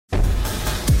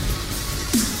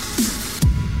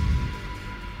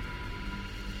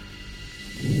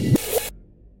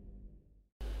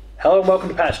Hello and welcome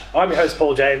to Patched. I'm your host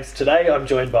Paul James. Today I'm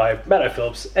joined by Matt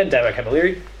O'Phillips and Damo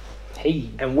Camilleri. Hey.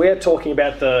 And we're talking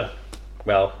about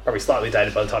probably slightly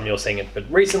dated by the time you're seeing it, but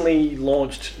recently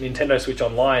launched Nintendo Switch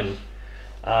Online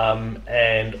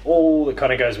and all that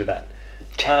kind of goes with that.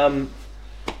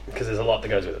 Because there's a lot that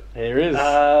goes with it. There is.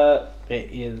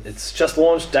 It is. It's just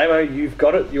launched. Damo, you've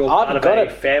got it. You're part of a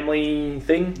family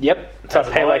thing. Yep. So I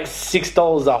pay like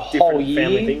 $6 a whole year.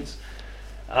 Family things.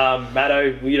 Matto,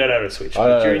 you don't own a Switch, I but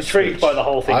don't you're own a intrigued Switch. by the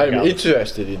whole thing. I'm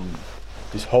interested in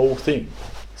this whole thing.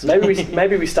 So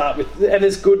maybe we start with, and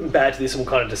there's good and bad to this, and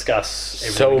we'll kind of discuss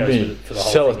everything that goes for the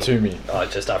whole Sell thing. it to me. Oh,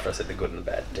 just after I said the good and the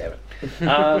bad, damn it.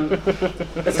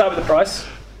 Let's start with the price.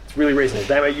 It's really reasonable.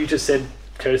 Damo, you just said,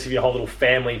 courtesy of your whole little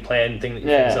family plan thing that you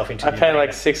put yourself into. I pay like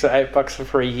 $6 or $8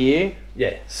 for a year.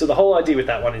 Yeah, so the whole idea with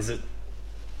that one is that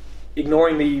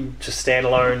ignoring the just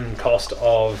standalone cost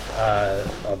of, I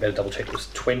better double check, it was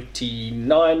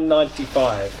 $29.95.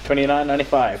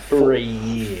 $29.95 for a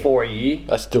year. For a year.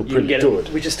 That's still You can pretty get good.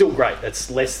 it, which is still great. That's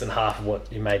less than half of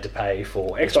what you made to pay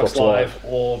for Xbox Live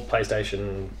or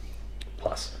PlayStation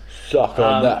Plus. Suck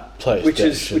on that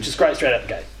PlayStation. Which is great straight out the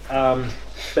gate.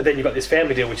 But then you've got this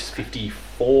family deal, which is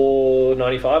 $54.95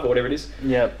 or whatever it is.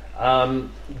 Yep.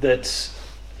 That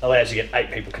allows you to get 8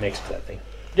 people connected to that thing.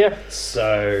 Yeah.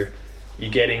 So you're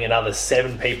getting another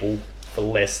 7 people for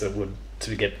less than would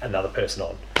to get another person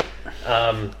on.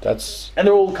 That's and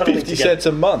they're all kind of 50 cents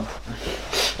a month.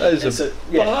 That is a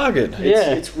bargain.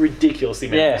 It's ridiculous the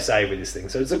amount you save with this thing.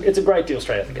 So it's a great deal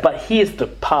straight out the gate. But here's the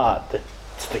part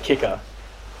that's the kicker.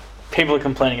 People are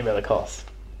complaining about the cost.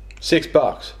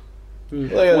 $6.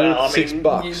 Well, I mean,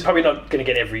 $6. you're probably not going to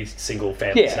get every single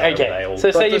family. Yeah, okay. So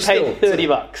say you pay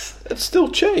 $30. It's still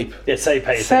cheap. Yeah, say you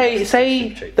pay.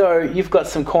 Say though you've got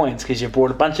some coins because you've bought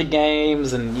a bunch of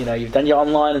games and you've done your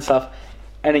online and stuff,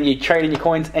 and then you trade in your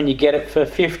coins and you get it for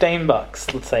 $15.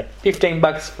 Let's say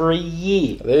 $15 for a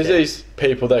year. There's these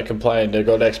people that complain they've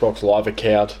got an Xbox Live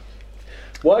account.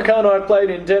 Why can't I play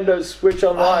Nintendo Switch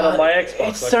Online on my Xbox?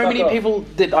 It's so many people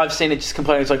that I've seen it just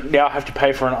complaining. It's like, now I have to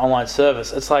pay for an online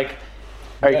service. It's like,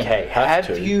 okay,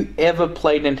 have you ever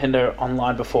played Nintendo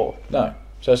Online before? No.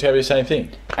 So it's going to be the same thing.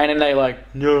 And then they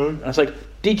like, no. And it's like,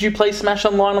 did you play Smash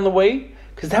Online on the Wii?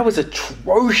 Because that was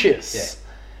atrocious. Yeah.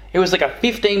 It was like a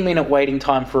 15-minute waiting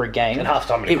time for a game. And half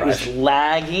time it was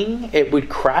lagging. It would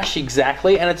crash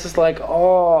exactly. And it's just like,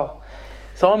 oh.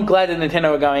 So I'm glad that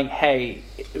Nintendo are going, hey,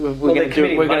 we're going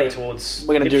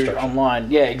to do online.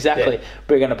 Yeah, exactly. Yeah.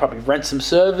 We're going to probably rent some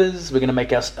servers. We're going to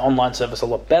make our online service a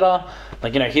lot better.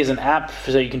 Like, here's an app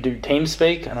so you can do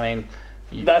TeamSpeak. And I mean,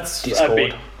 that's Discord. A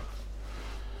big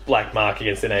black mark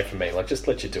against the name for me. Like, just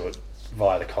let you do it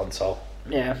via the console.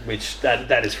 Yeah. Which,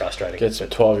 that is frustrating. Get some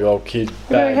 12-year-old kids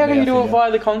back. How can you do it via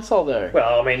the console, though?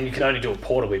 Well, I mean, you can only do it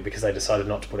portably because they decided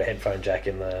not to put a headphone jack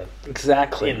in the...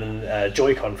 Exactly. In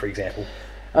Joy-Con, for example.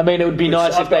 I mean, it would be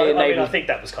nice if they enabled... I think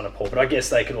that was kind of poor, but I guess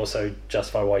they could also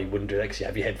justify why you wouldn't do that because you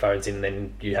have your headphones in and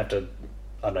then you have to...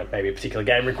 I don't know, maybe a particular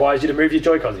game requires you to move your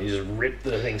Joy-Cons and you just rip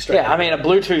the thing straight. Yeah, I mean, a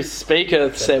Bluetooth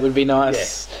speaker set would be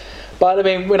nice. Yeah. But, I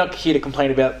mean, we're not here to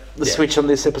complain about the Switch on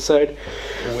this episode.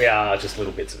 We are, just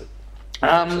little bits of it.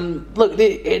 Look,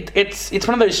 it's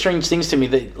one of those strange things to me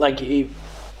that, like, if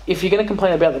you're going to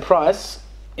complain about the price,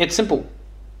 it's simple.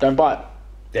 Don't buy it.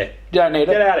 Yeah. You don't need it.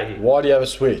 Get out of here. Why do you have a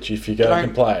Switch if you're going to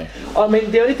complain? I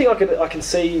mean, the only thing I can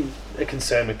see a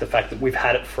concern with the fact that we've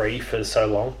had it free for so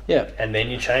long. Yeah. And then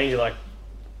you change, like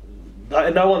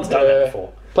no one's done that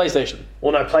before. PlayStation.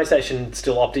 Well, no, PlayStation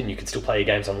still opt-in. You could still play your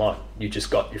games online. You just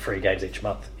got your free games each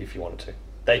month if you wanted to.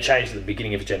 They changed at the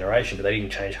beginning of a generation, but they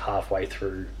didn't change halfway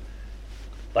through.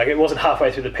 Like, it wasn't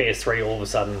halfway through the PS3, all of a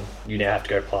sudden, you now have to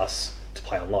go Plus to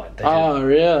play online.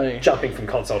 Really? Jumping from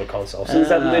console to console. So there's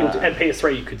that little... And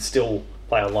PS3, you could still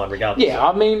play online regardless. Yeah,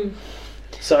 I mean...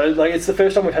 So, like, it's the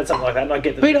first time we've had something like that, and I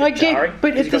get that it's jarring.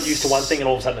 But you got used to one thing and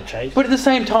all of a sudden it changed. But at the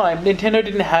same time, Nintendo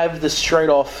didn't have the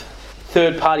straight-off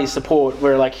third-party support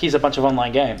where, like, here's a bunch of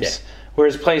online games. Yeah.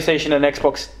 Whereas PlayStation and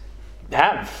Xbox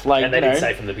have. Like, and they did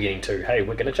say from the beginning, too, hey,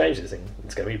 we're going to change this thing.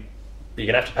 It's going to be... You're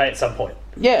going to have to pay at some point.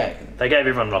 Yeah. They gave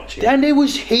everyone an opportunity. And there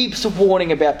was heaps of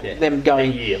warning about them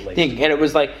going... A year at least. Thing. And it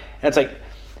was like... And it's like...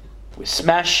 With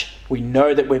Smash, we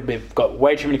know that we've got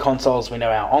way too many consoles. We know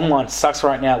our online sucks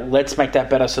right now. Let's make that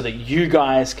better so that you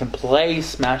guys can play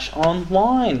Smash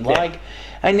online. Like...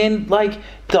 And then, like,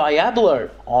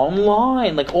 Diablo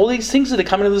online. Like, all these things that are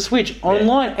coming to the Switch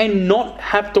online and not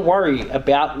have to worry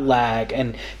about lag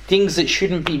and things that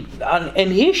shouldn't be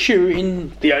an issue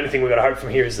in... The only thing we've got to hope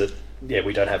from here is that yeah,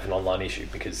 we don't have an online issue,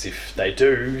 because if they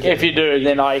do... If you do,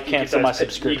 then I you give cancel my those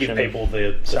subscription. You give people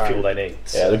the fuel they need.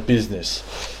 Yeah, the business.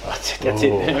 That's it.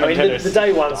 I mean, the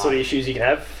day one sort of issues you can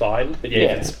have, fine. But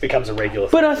yeah, if it becomes a regular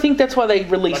thing. But I think that's why they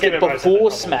released Like it MMOs have that before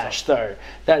problem Smash, though.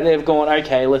 That they've gone,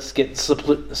 okay, let's get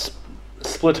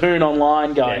Splatoon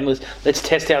online going. Yeah. Let's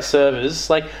test our servers.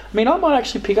 Like, I mean, I might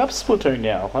actually pick up Splatoon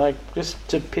now, like just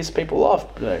to piss people off.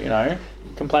 You know,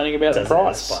 complaining about the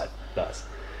price. Does.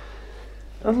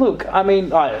 And look, I mean,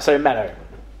 so Matto,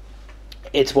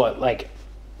 it's what, like,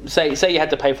 say you had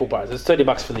to pay full price. It's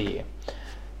 $30 for the year.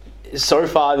 So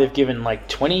far, they've given like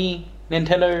 20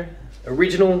 Nintendo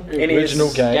Original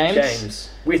NES games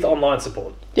with online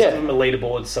support. Yeah. Some of them are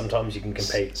leaderboards. Sometimes you can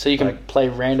compete. so you can Like, play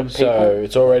random people. So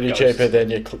it's already Ghosts. cheaper than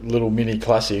your little mini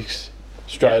classics.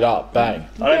 Straight up, bang.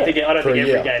 I don't think For a every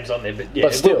year. game's on there, but yeah,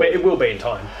 But still. it will be in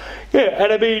time. Yeah,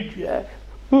 and I mean,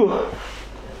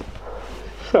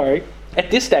 sorry. At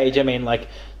this stage, I mean, like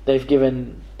they've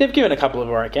given a couple of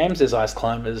alright games. There's Ice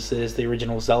Climbers. There's the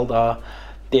original Zelda.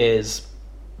 There's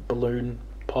Balloon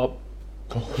Pop.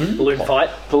 Balloon Fight.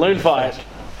 Balloon Fight.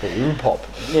 Balloon Pop.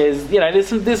 There's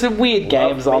some weird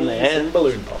games Love on me there. some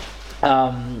Balloon Pop.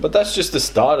 But that's just the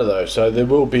starter, though, so there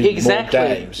will be Exactly. more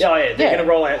games. Yeah, they're Yeah. going to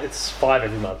roll out. It's 5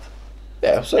 every month,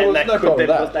 Yeah, so and there's no problem with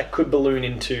that. that could balloon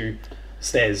into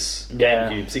SNES, Yeah.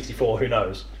 GameCube, 64. Who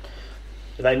knows?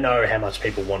 They know how much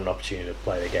people want an opportunity to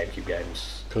play their GameCube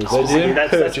games. Because So they didn't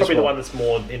that's purchase probably the one. one that's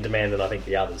more in demand than I think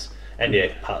the others. And yeah,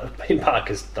 in part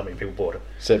because not many people bought it.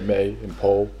 Except me and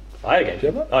Paul. I had a Did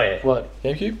you have GameCube. it? Oh yeah, What?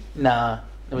 GameCube? Nah,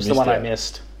 it was the Missed one I out.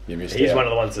 missed. You missed he's out. one of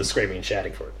the ones that's screaming and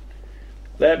shouting for it.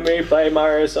 Let me play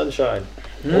Mario Sunshine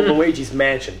or Luigi's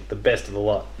Mansion, the best of the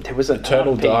lot. There was an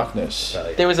Eternal RP. Darkness. So,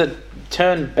 yeah. There was a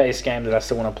turn-based game that I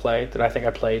still want to play that I think I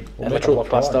played Well, at the Metroid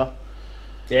Blockbuster. Prime.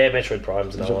 Yeah, Metroid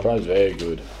Prime's another one. Surprise, very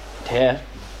good. Yeah.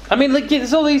 I mean, like, yeah,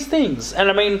 there's all these things. And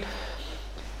I mean,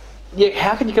 yeah,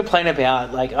 how can you complain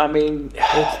about, like, I mean,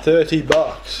 It's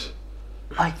 $30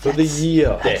 like, for the year.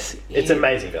 Yeah, That's- it's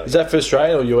amazing value. Is that for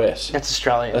Australia or US? That's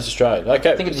Australia. That's Australian.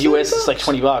 Okay. I think it's US, it's like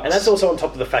 $20. And that's also on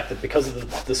top of the fact that because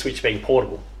of the Switch being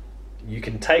portable, you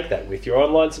can take that with your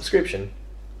online subscription.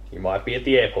 You might be at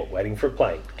the airport waiting for a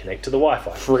plane, connect to the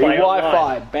Wi-Fi, free play Wi-Fi.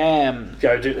 online, Bam.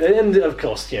 go do, and of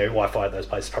course, Wi-Fi at those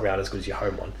places probably aren't as good as your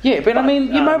home one. Yeah, but I mean,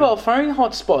 your um, mobile phone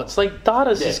hotspots, like,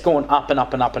 data's Yeah. just going up and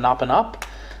up and up and up and up.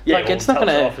 Yeah, like, well, it's not Telstra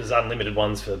going to. offers unlimited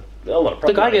ones for a lot of.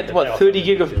 Look, I get, they what, offer 30 gig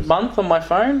a unlimited deals. month on my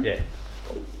phone? Yeah,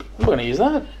 I'm not going to use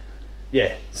that.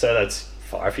 yeah. So that's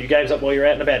fire a few games up while you're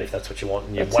out and about if that's what you want,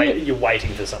 and That's it. you're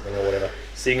waiting for something or whatever.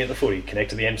 Sitting at the footy, connect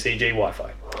to the MCG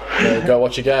Wi-Fi. Yeah, go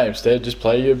watch your game instead. Just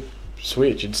play your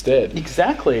Switch instead.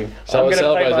 Exactly. So I'm going to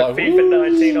play Celebrate's my like, FIFA "Woo!"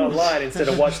 19 online instead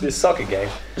of watch this soccer game.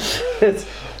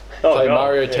 Play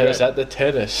Mario Yeah, Tennis right. at the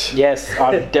tennis. Yes, I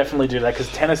would definitely do that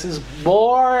because tennis is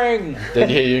boring. Then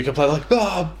here you can play like,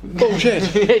 oh, bullshit.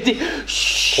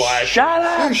 Quiet. Shut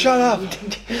up! You shut up.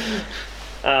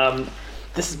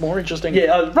 This is more interesting.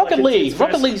 Yeah, Rocket like League. it's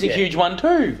Rocket League's a yeah. huge one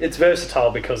too. It's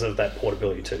versatile because of that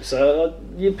portability too. So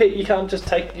you can't just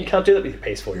you can't do that with your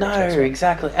PS4. your No, Xbox One.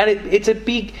 exactly, and it's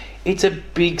a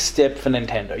big step for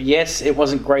Nintendo. Yes, it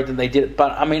wasn't great that they did it,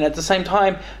 but I mean, at the same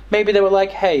time, maybe they were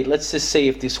like, "Hey, let's just see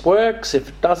if this works. If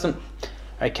it doesn't,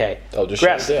 okay." They'll just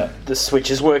shut it down. The Switch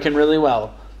is working really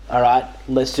well. All right,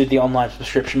 let's do the online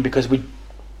subscription because we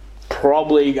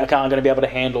probably aren't going to be able to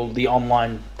handle the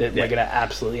online that Yeah. we're going to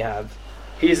absolutely have.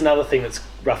 Here's another thing that's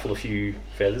ruffled a few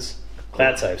feathers: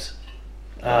 cloud saves,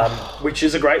 which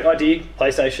is a great idea.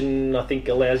 PlayStation, I think,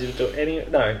 allows you to do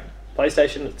it.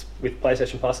 PlayStation, it's with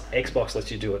PlayStation Plus. Xbox lets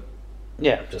you do it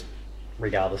Yeah, just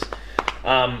regardless.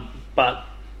 But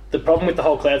the problem with the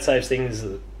whole cloud saves thing is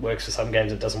that it works for some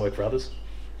games, it doesn't work for others.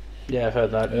 yeah, I've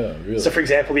heard that. Yeah, really. So, for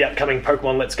example, the upcoming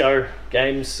Pokemon Let's Go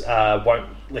games won't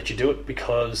let you do it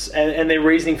because, and their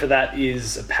reasoning for that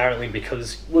is apparently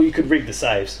because, well, you could rig the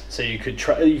saves. So you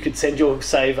could send your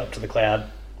save up to the cloud,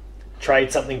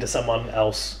 trade something to someone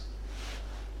else,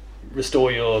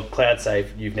 restore your cloud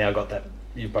save. You've now got that.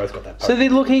 You've both got that. So they're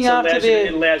looking So after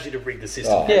it allows you to rig the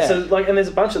system. Oh. Yeah. So and there's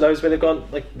a bunch of those where they've gone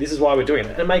like, this is why we're doing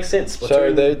it, and it makes sense. So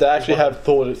Splatoon they is actually one- have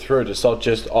thought it through. It's not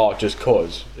just just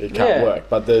cause it can't Yeah. work,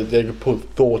 but they put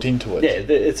thought into it.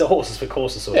 Yeah, it's a horses for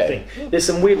courses sort of Yeah. thing. There's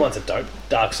some weird ones that don't.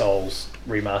 Dark Souls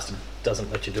Remastered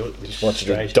doesn't let you do it. Which is wants you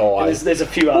to strange. die. And there's a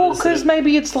few Well, others. because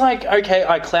maybe it's like, okay,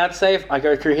 I cloud save, I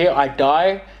go through here, I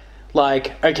die.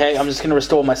 Like, okay, I'm just going to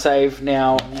restore my save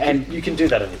now, and you can do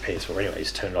that on your PS4 anyway. You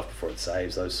just turn it off before it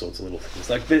saves. Those sorts of little things.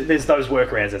 Like there's those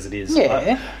workarounds as it is.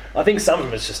 Yeah. I think some of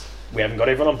them is just we haven't got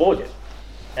everyone on board yet.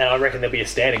 And I reckon there'll be a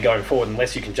standard going forward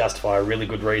unless you can justify a really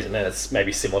good reason. And it's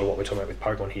maybe similar to what we're talking about with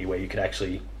Pokemon here, where you could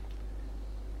actually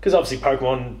because obviously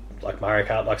Pokemon, like Mario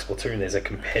Kart, like Splatoon, there's a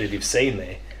competitive scene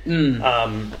there.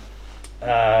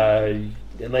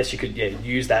 Unless you could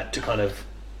use that to kind of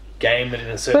game it in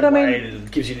a certain way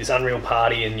that gives you this Unreal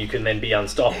Party and you can then be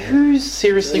unstoppable. Who's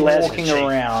seriously Allows you to walking cheat.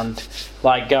 around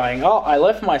like going, oh, I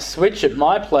left my Switch at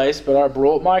my place, but I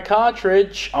brought my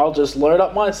cartridge. I'll just load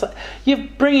up my... You're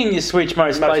bringing your Switch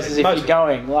most places if you're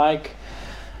going. Like...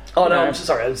 Oh, no, know. I'm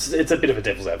sorry. It's a bit of a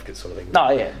devil's advocate sort of thing. No,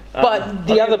 yeah. But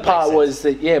the other part was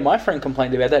that, my friend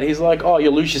complained about that. He's like, oh, you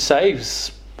lose your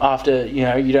saves after, you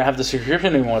don't have the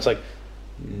subscription anymore. It's like,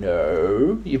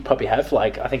 no, you probably have,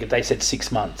 I think they said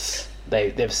 6 months.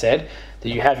 They've said that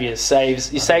you have your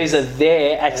saves. Your saves are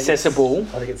there, accessible.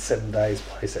 I think it's 7 days.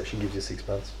 PlayStation gives you 6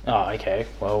 months. Oh, okay.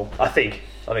 Well, I think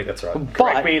that's right.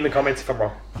 Correct me in the comments if I'm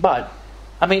wrong. But,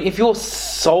 I mean, if you're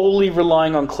solely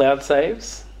relying on cloud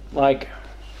saves, what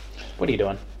are you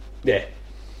doing? Yeah.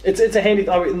 It's a handy...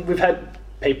 we've had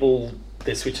people,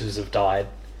 their Switches have died.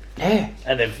 Yeah.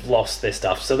 And they've lost their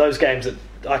stuff. So those games that...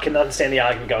 I can understand the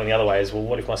argument going the other way is, well,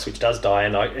 what if my Switch does die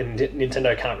and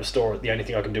Nintendo can't restore it? The only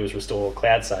thing I can do is restore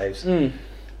cloud saves. And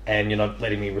you're not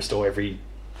letting me restore every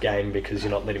game because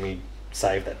you're not letting me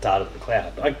save that data to the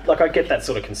cloud. I get that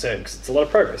sort of concern because it's a lot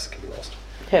of progress that can be lost.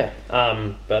 Yeah.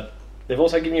 But they've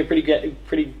also given you a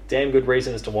pretty damn good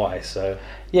reason as to why, so...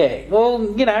 Yeah, well,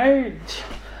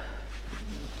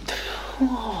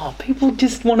 people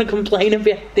just want to complain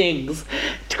about things.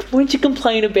 Why don't you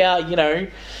complain about,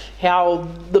 how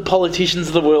the politicians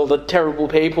of the world are terrible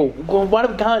people? Well, why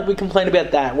can't we complain about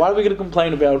that? Why are we going to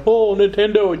complain about,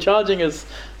 Nintendo are charging us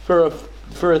for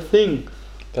a thing?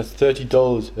 That's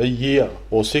 $30 a year,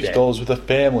 or $6 with a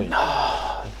family.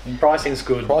 Pricing's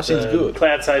good. Good.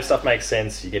 Cloud save stuff makes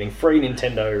sense. You're getting free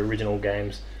Nintendo original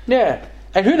games. Yeah.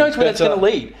 And who knows where that's going to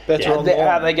lead?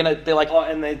 Are they going to... They're like... Oh,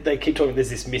 and they keep talking... There's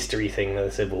this mystery thing that they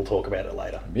said we'll talk about it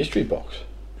later. Mystery box.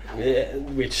 Yeah,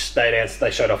 which they announced... They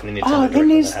showed off in the Nintendo Oh, then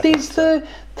Direct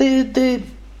there's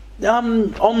the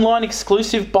online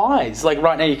exclusive buys. Like,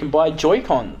 right now you can buy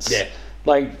Joy-Cons. Yeah.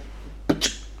 Like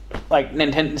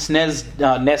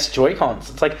Nintendo NES Joy-Cons.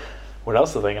 It's like, what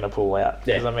else are they going to pull out?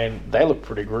 Yeah. Because, they look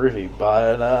pretty groovy.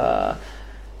 But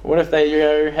what if they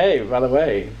go, hey, by the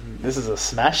way, this is a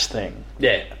Smash thing?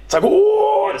 Yeah. It's like,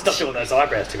 what? Stop doing those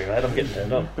eyebrows to me, mate. I'm getting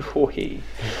turned on.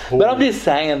 But I'm just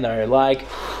saying, though,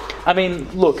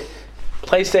 look,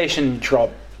 PlayStation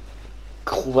drop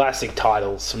classic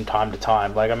titles from time to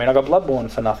time. I got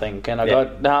Bloodborne for nothing, and I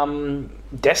got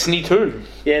Destiny 2.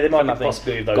 Yeah, there might be a nothing.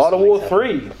 possibility of those. God of War things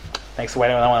 3. happening. Thanks for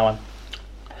waiting on that one.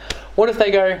 What if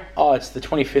they go, oh, it's the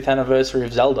 25th anniversary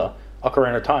of Zelda,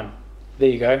 Ocarina of Time. There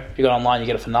you go. You got online, you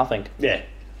get it for nothing. Yeah.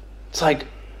 It's like,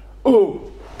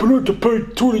 oh, but I had to pay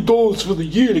 $20 for the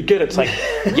year to get it. It's like,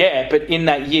 yeah, but in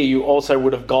that year you also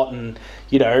would have gotten,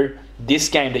 this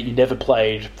game that you never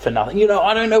played for nothing.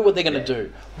 I don't know what they're going to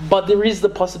do. But there is the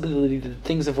possibility that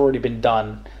things have already been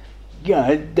done.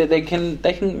 That they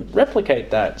can replicate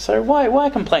that. So why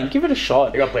complain? Give it a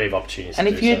shot. You got plenty of opportunities. And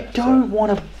if you don't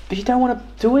want to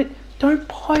do it, don't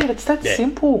buy it. It's that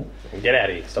simple. Get out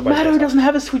of here. Stop Matto doesn't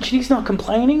have a Switch and he's not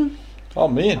complaining. Oh,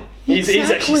 man. He's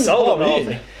actually sold on the whole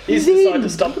thing. He's He's decided in. to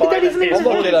stop But buying that that isn't I'm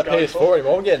not getting that PS4. PS4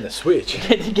 anymore. I'm getting the Switch.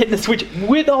 Getting the Switch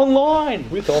with online.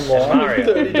 With online. Mario.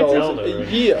 $30 Zelda a and-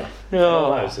 year.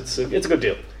 Oh, It's a good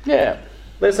deal. yeah.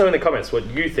 Let us know in the comments what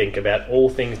you think about all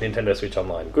things Nintendo Switch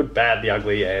Online. Good, bad, the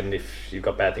ugly, and if you've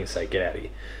got bad things to say, get out of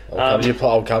here.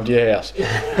 I'll come to your house.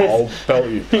 I'll pelt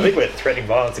you. I think we're threatening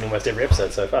violence in almost every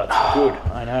episode so far. It's good.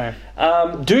 I know.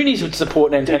 Doonies would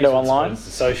support Nintendo Online.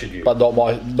 So should you. But not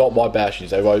my bashies.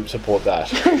 They won't support that.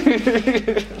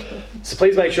 So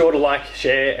please make sure to like,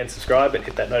 share, and subscribe, and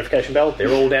hit that notification bell.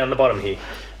 They're all down the bottom here.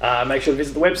 Make sure to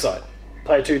visit the website,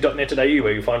 player2.net.au,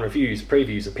 where you'll find reviews,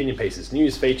 previews, opinion pieces,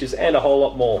 news, features, and a whole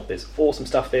lot more. There's awesome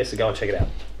stuff there, so go and check it out.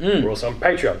 We're also on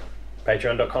Patreon,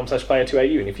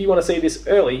 patreon.com/player2au, and if you want to see this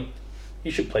early,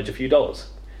 you should pledge a few dollars.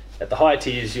 At the higher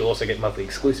tiers, you'll also get monthly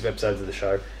exclusive episodes of the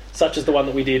show, such as the one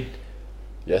that we did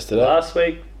Yesterday. last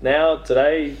week,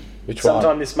 today, Which sometime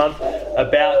one? this month,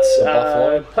 about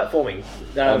Buffalo? platforming.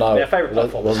 Oh, no. Our favourite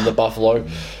platform. Wasn't the Buffalo?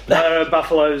 No,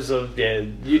 buffaloes.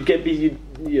 You'd get me.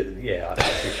 Yeah,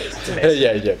 it's a mess.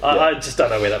 yeah. I just don't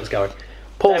know where that was going.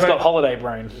 Paul's Hey, got mate. holiday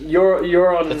brain.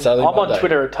 You're on. It's only I'm on Monday.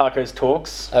 Twitter at Tacos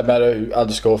Talks. At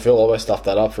Matto_Phil. I always stuffed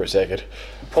that up for a second.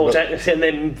 Paul James, and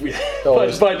then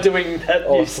Oh, by doing that,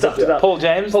 you stuffed it up. Paul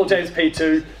James. Paul James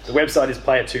P2. The website is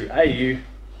player2au.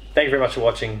 Thank you very much for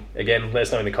watching. Again, let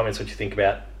us know in the comments what you think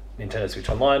about Nintendo Switch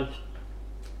Online. We'll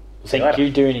see Thank later.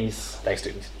 you, Doonies. Thanks,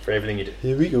 students, for everything you do.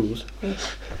 Here we go.